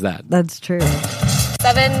realize that. That's true.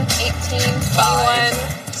 7, 18, 21,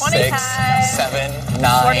 25, 6, 7,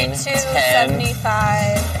 9, 42, 10.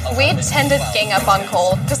 75. We tend to gang up on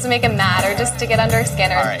Cole just to make him mad or just to get under his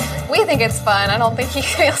skin. All right. We think it's fun. I don't think he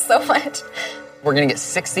feels so much. We're going to get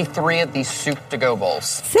 63 of these soup-to-go bowls.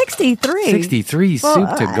 63? 63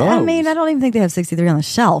 soup-to-go. I mean, I don't even think they have 63 on the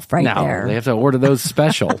shelf there. No, they have to order those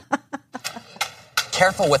special.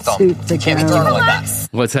 Careful with them. You can't be throwing them like that.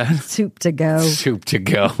 What's that? Soup-to-go.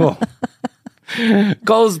 Soup-to-go.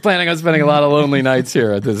 Cole's planning on spending a lot of lonely nights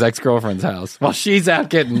here at his ex-girlfriend's house while she's out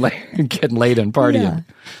getting late and partying.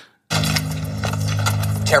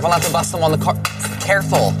 Yeah. Careful not to bust them on the car.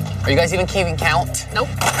 Careful. Are you guys even keeping count? Nope.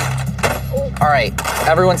 All right.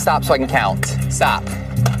 Everyone stop so I can count. Stop.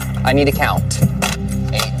 I need to count. 8.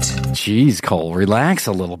 Jeez, Cole, relax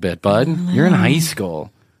a little bit, bud. You're in high school.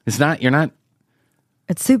 You're not.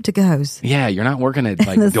 It's soup-to-goes. Yeah, you're not working at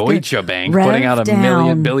like Deutsche Bank Rev putting out a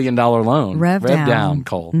down. billion dollar loan. Rev down,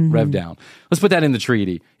 Cole. Rev down. Let's put that in the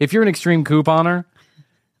treaty. If you're an extreme couponer,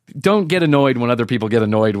 don't get annoyed when other people get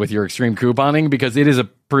annoyed with your extreme couponing because it is a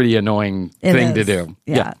pretty annoying thing to do.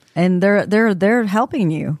 Yeah. And they're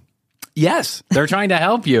helping you. Yes, they're trying to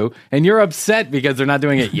help you, and you're upset because they're not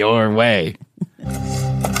doing it your way.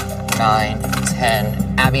 9,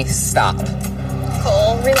 10. Abby, stop.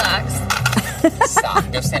 Cole, relax.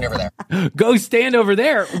 Stop. Go stand over there. Go stand over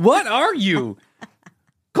there? What are you?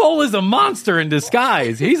 Cole is a monster in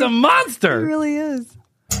disguise. He's a monster. He really is.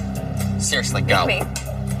 Seriously, go.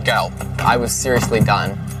 Go. I was seriously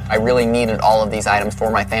done. I really needed all of these items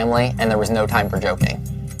for my family, and there was no time for joking.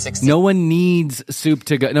 60. No one needs soup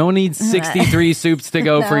to go. No one needs 63 soups to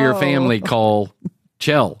go for your family, Cole.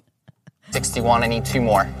 Chill. 61. I need 2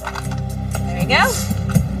 more. There you go.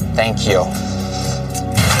 Thank you.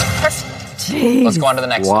 Perfect. Jeez. Let's go on to the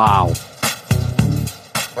next one. Wow.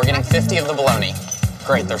 We're getting 50 of the bologna.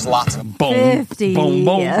 Great, there's lots of boom, 50 boom,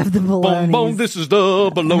 boom, of the boom, boom. This is the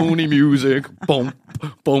bologna music. Boom,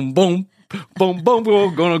 boom, boom, boom, boom. We're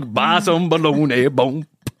gonna buy some bologna. Boom,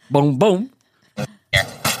 boom, boom. Here.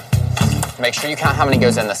 Make sure you count how many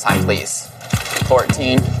goes in this time, please.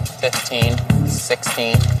 14, 15,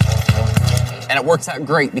 16. And it works out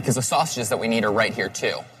great because the sausages that we need are right here,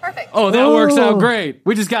 too. Perfect. Oh, that works out great.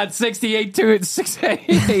 We just got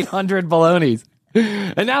 6,800 bolognas.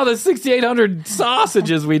 And now the 6,800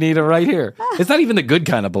 sausages we need are right here. It's not even the good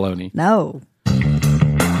kind of bologna. No.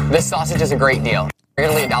 This sausage is a great deal.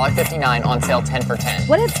 Regularly $1.59, on sale 10 for 10.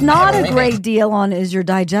 What it's not a great deal on is your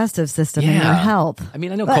digestive system and your health. I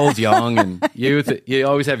mean, I know Cole's young and youth. You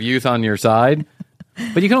always have youth on your side.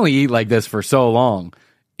 But you can only eat like this for so long.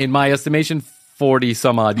 In my estimation, 40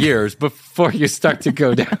 some odd years before you start to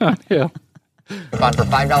go downhill. Coupon for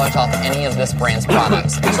 $5 off any of this brand's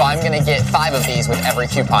products. So I'm going to get 5 of these with every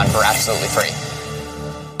coupon for absolutely free.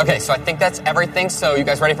 Okay, so I think that's everything. So you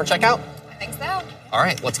guys ready for checkout? I think so. All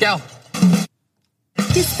right, let's go.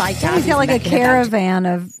 Despite He's got like a caravan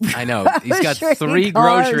of I know. He's got 3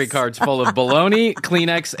 grocery carts full of bologna,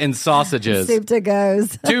 Kleenex, and sausages. soup to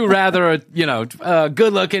goes. 2 rather,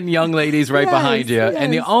 good-looking young ladies right behind you. Yes.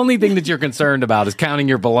 And the only thing that you're concerned about is counting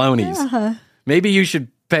your bolognas. Maybe you should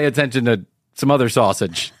pay attention to some other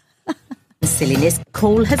sausage. silliness,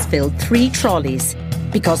 Cole has filled 3 trolleys.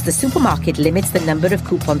 Because the supermarket limits the number of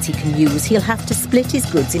coupons he can use, he'll have to split his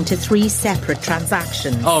goods into 3 separate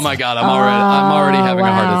transactions. Oh my God, I'm already having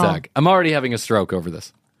a heart attack. I'm already having a stroke over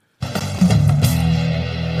this.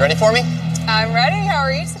 You ready for me? I'm ready. How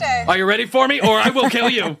are you today? Are you ready for me, or I will kill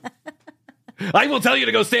you? I will tell you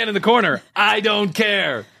to go stand in the corner. I don't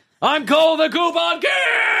care. I'm Cole the Coupon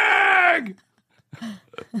King!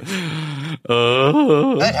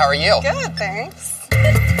 Good, how are you? Good, thanks.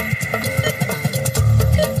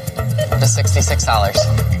 To $66.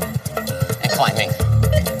 And climbing.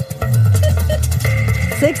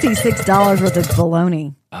 $66 worth of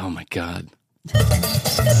bologna. Oh my God. Your total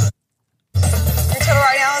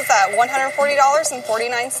right now is at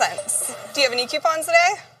 $140.49. Do you have any coupons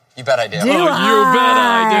today? You bet I do. You bet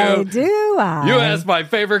I do. Do I? You asked my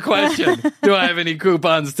favorite question. Do I have any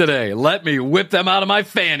coupons today? Let me whip them out of my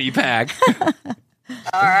fanny pack.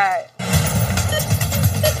 All right.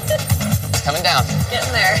 It's coming down.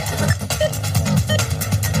 Getting there.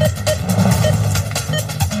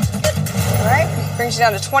 All right. Brings you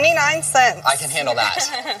down to 29 cents. I can handle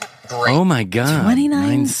that. Great. Oh my God.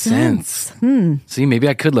 29 cents. See, maybe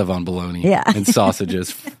I could live on bologna and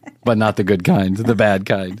sausages, but not the good kind, the bad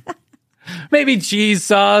kind. Maybe cheese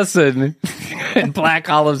sauce and black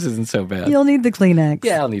olives isn't so bad. You'll need the Kleenex.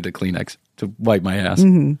 Yeah, I'll need the Kleenex to wipe my ass.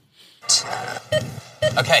 Mm-hmm.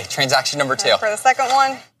 Okay, transaction number 2. For the second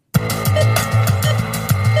one.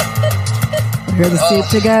 Here the soup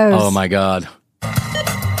to goes. Oh my God.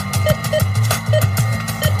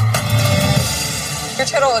 Your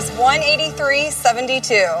total is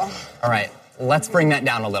 $183.72. All right, let's bring that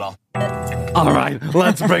down a little. All right,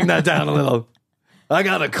 let's bring that down a little. I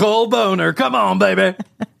got a Cole boner. Come on, baby.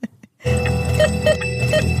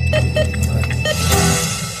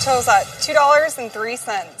 Totals at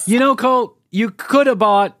 $2.03. You know, Cole, you could have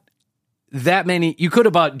bought you could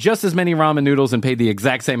have bought just as many ramen noodles and paid the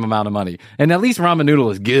exact same amount of money. And at least ramen noodle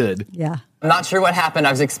is good. Yeah. I'm not sure what happened.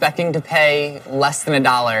 I was expecting to pay less than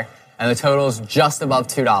 $1, and the total is just above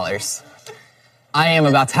 $2. I am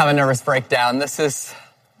about to have a nervous breakdown. This is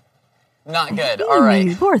not good. All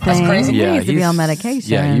right. Poor thing. That's crazy. He needs to be on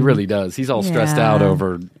medication. Yeah, he really does. He's all stressed out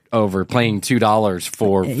over paying $2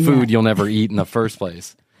 for food you'll never eat in the first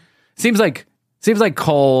place. Seems like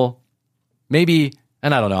Cole, maybe,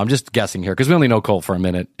 and I don't know, I'm just guessing here because we only know Cole for a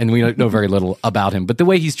minute and we know very little about him. But the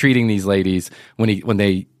way he's treating these ladies when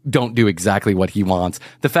they don't do exactly what he wants,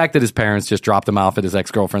 the fact that his parents just dropped him off at his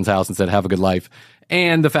ex-girlfriend's house and said, have a good life,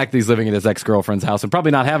 and the fact that he's living at his ex-girlfriend's house and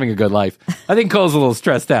probably not having a good life, I think Cole's a little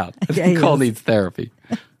stressed out. I think Cole needs therapy.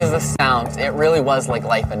 As this sounds, it really was like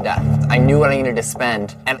life and death. I knew what I needed to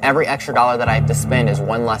spend, and every extra dollar that I have to spend is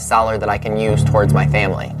one less dollar that I can use towards my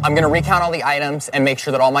family. I'm going to recount all the items and make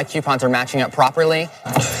sure that all my coupons are matching up properly.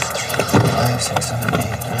 5, 6, 7, 8, 9,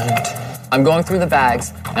 10. I'm going through the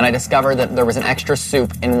bags, and I discovered that there was an extra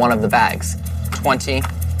soup in one of the bags. 20,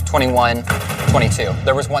 21, 22.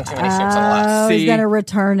 There was one too many soups on the last. Oh, he's going to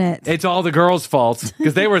return it. It's all the girls' fault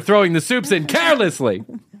because they were throwing the soups in carelessly.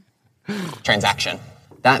 Transaction.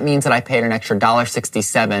 That means that I paid an extra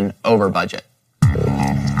 $1.67 over budget.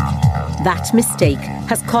 That mistake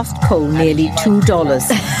has cost Cole nearly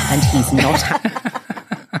 $2, and he's not happy.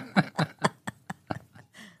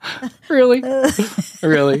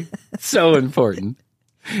 Really? So important.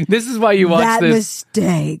 This is why you watch that this.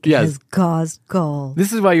 Mistake has caused Cole.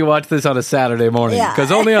 This is why you watch this on a Saturday morning.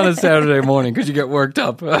 Because only on a Saturday morning could you get worked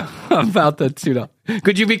up about the $2.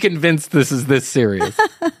 Could you be convinced this is this serious?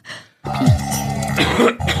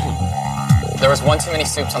 There was one too many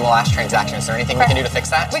soups on the last transaction. Is there anything we can do to fix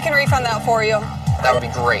that? We can refund that for you. That would be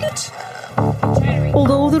great.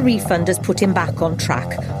 Although the refund has put him back on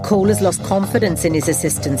track, Cole has lost confidence in his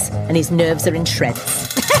assistants and his nerves are in shreds.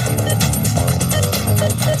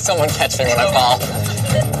 Someone catch me when I fall.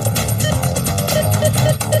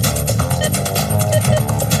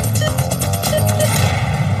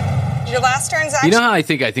 Your last transaction. You know how I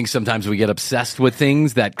think sometimes we get obsessed with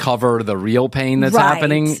things that cover the real pain that's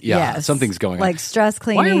happening? Yeah, yes. Something's going on. Like stress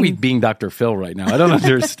cleaning. Why are we being Dr. Phil right now? I don't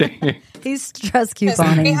understand. He's stress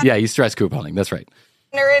couponing. Yeah, he's stress couponing. That's right.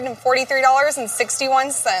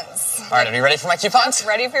 $143.61. All right, are you ready for my coupons?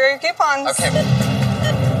 Ready for your coupons. Okay.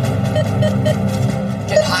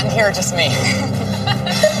 Get hot in here, or just me?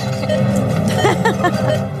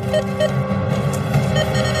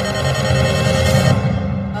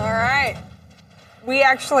 All right. We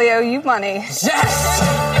actually owe you money.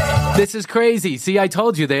 Yes! This is crazy. See, I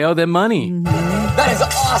told you they owe them money. That is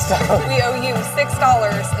awesome. We owe you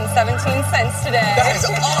 $6.17 today. That is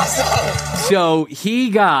awesome. So he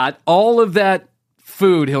got all of that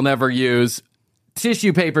food he'll never use,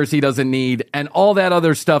 tissue papers he doesn't need, and all that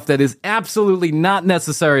other stuff that is absolutely not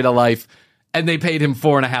necessary to life, and they paid him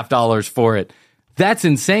 $4.50 for it. That's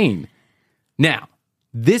insane. Now,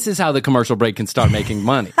 this is how the commercial break can start making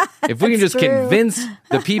money. If we can just convince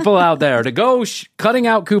the people out there to go cutting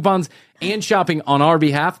out coupons and shopping on our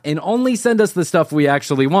behalf and only send us the stuff we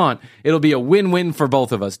actually want, it'll be a win-win for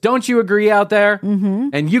both of us. Don't you agree out there? Mm-hmm.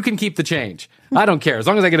 And you can keep the change. I don't care. As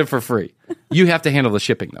long as I get it for free. You have to handle the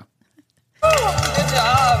shipping, though. Good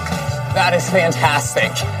job. That is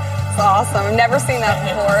fantastic. It's awesome. I've never seen that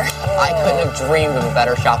before. I couldn't have dreamed of a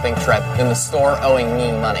better shopping trip than the store owing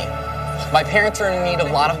me money. My parents are in need of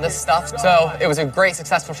a lot of this stuff, so it was a great,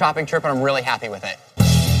 successful shopping trip, and I'm really happy with it.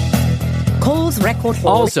 Cole's record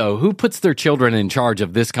haul. Also, who puts their children in charge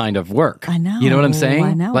of this kind of work? I know. You know what I'm saying?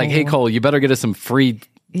 I know. Like, hey, Cole, you better get us some free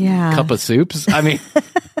cup of soups. I mean,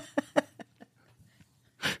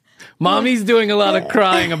 Mommy's doing a lot of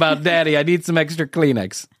crying about Daddy. I need some extra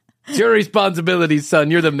Kleenex. It's your responsibility,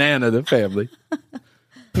 son. You're the man of the family.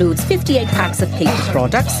 Includes 58 packs of paper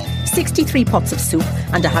products, 63 pots of soup,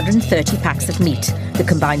 and 130 packs of meat. The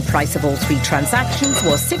combined price of all three transactions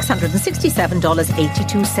was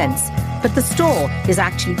 $667.82. But the store is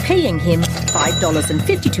actually paying him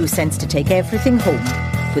 $5.52 to take everything home.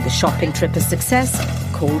 With the shopping trip a success,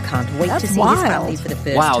 Cole can't wait to see his family for the first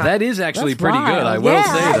time. Wow, that is actually pretty good. I will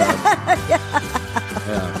say that.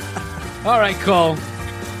 Yeah. All right, Cole.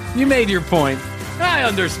 You made your point. I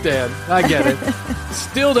understand. I get it.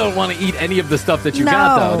 Still don't want to eat any of the stuff that you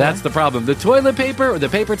got, though. That's the problem. The toilet paper or the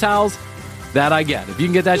paper towels, That I get. If you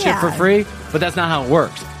can get that shit Yeah. for free, but that's not how it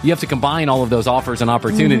works. You have to combine all of those offers and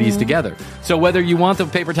opportunities together. So whether you want the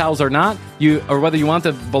paper towels or not, or whether you want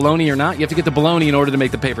the bologna or not, you have to get the bologna in order to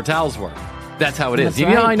make the paper towels work. That's how it is. That's You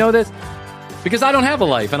know how right. I know this? Because I don't have a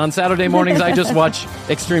life, and on Saturday mornings I just watch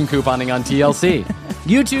extreme couponing on TLC.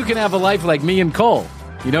 You too can have a life like me and Cole.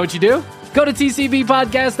 You know what you do? Go to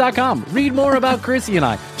tcbpodcast.com. Read more about Chrissy and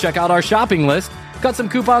I. Check out our shopping list. Cut some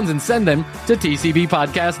coupons and send them to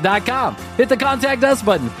tcbpodcast.com. Hit the Contact Us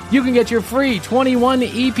button. You can get your free 21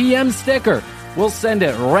 EPM sticker. We'll send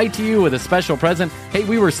it right to you with a special present. Hey,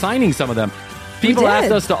 we were signing some of them. People did.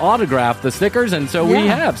 asked us to autograph the stickers, and so we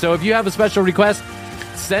Yeah. have. So if you have a special request,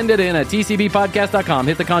 send it in at tcbpodcast.com.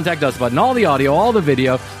 Hit the Contact Us button. All the audio, all the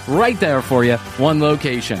video, right there for you. One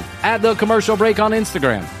location. At The Commercial Break on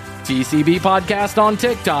Instagram. TCB Podcast on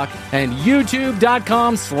TikTok. And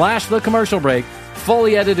YouTube.com/The Commercial Break.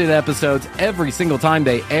 Fully edited episodes every single time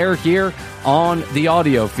they air here on the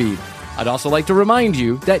audio feed. I'd also like to remind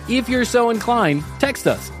you that if you're so inclined, text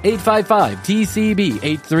us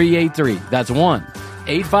 855-TCB-8383. That's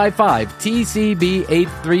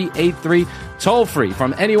 1-855-TCB-8383. Toll free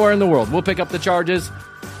from anywhere in the world. We'll pick up the charges.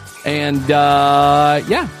 And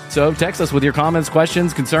yeah, so text us with your comments,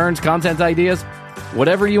 questions, concerns, content ideas.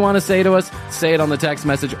 Whatever you want to say to us, say it on the text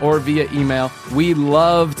message or via email. We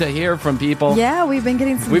love to hear from people. Yeah, we've been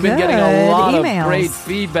getting some We've been getting a lot emails. of great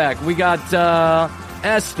feedback. We got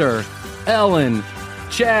Esther, Ellen,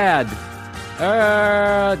 Chad,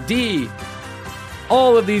 D.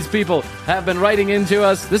 All of these people have been writing into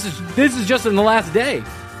us. This is just in the last day.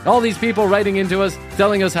 All these people writing into us,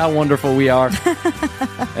 telling us how wonderful we are.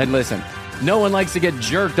 And listen, no one likes to get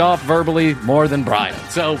jerked off verbally more than Brian.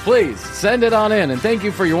 So please, send it on in. And thank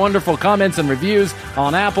you for your wonderful comments and reviews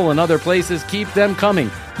on Apple and other places. Keep them coming.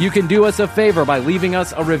 You can do us a favor by leaving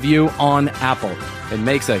us a review on Apple. It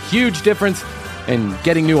makes a huge difference in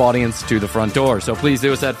getting new audience to the front door. So please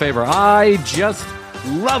do us that favor. I just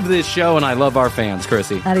love this show, and I love our fans,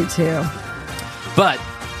 Chrissy. I do too. But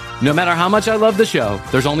no matter how much I love the show,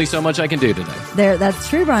 there's only so much I can do today. That's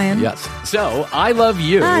true, Brian. Yes. So, I love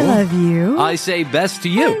you. I love you. I say best to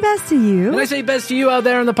you. And best to you. And I say best to you out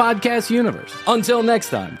there in the podcast universe. Until next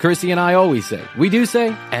time, Chrissy and I always say, we do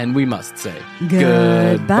say, and we must say,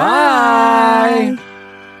 Goodbye.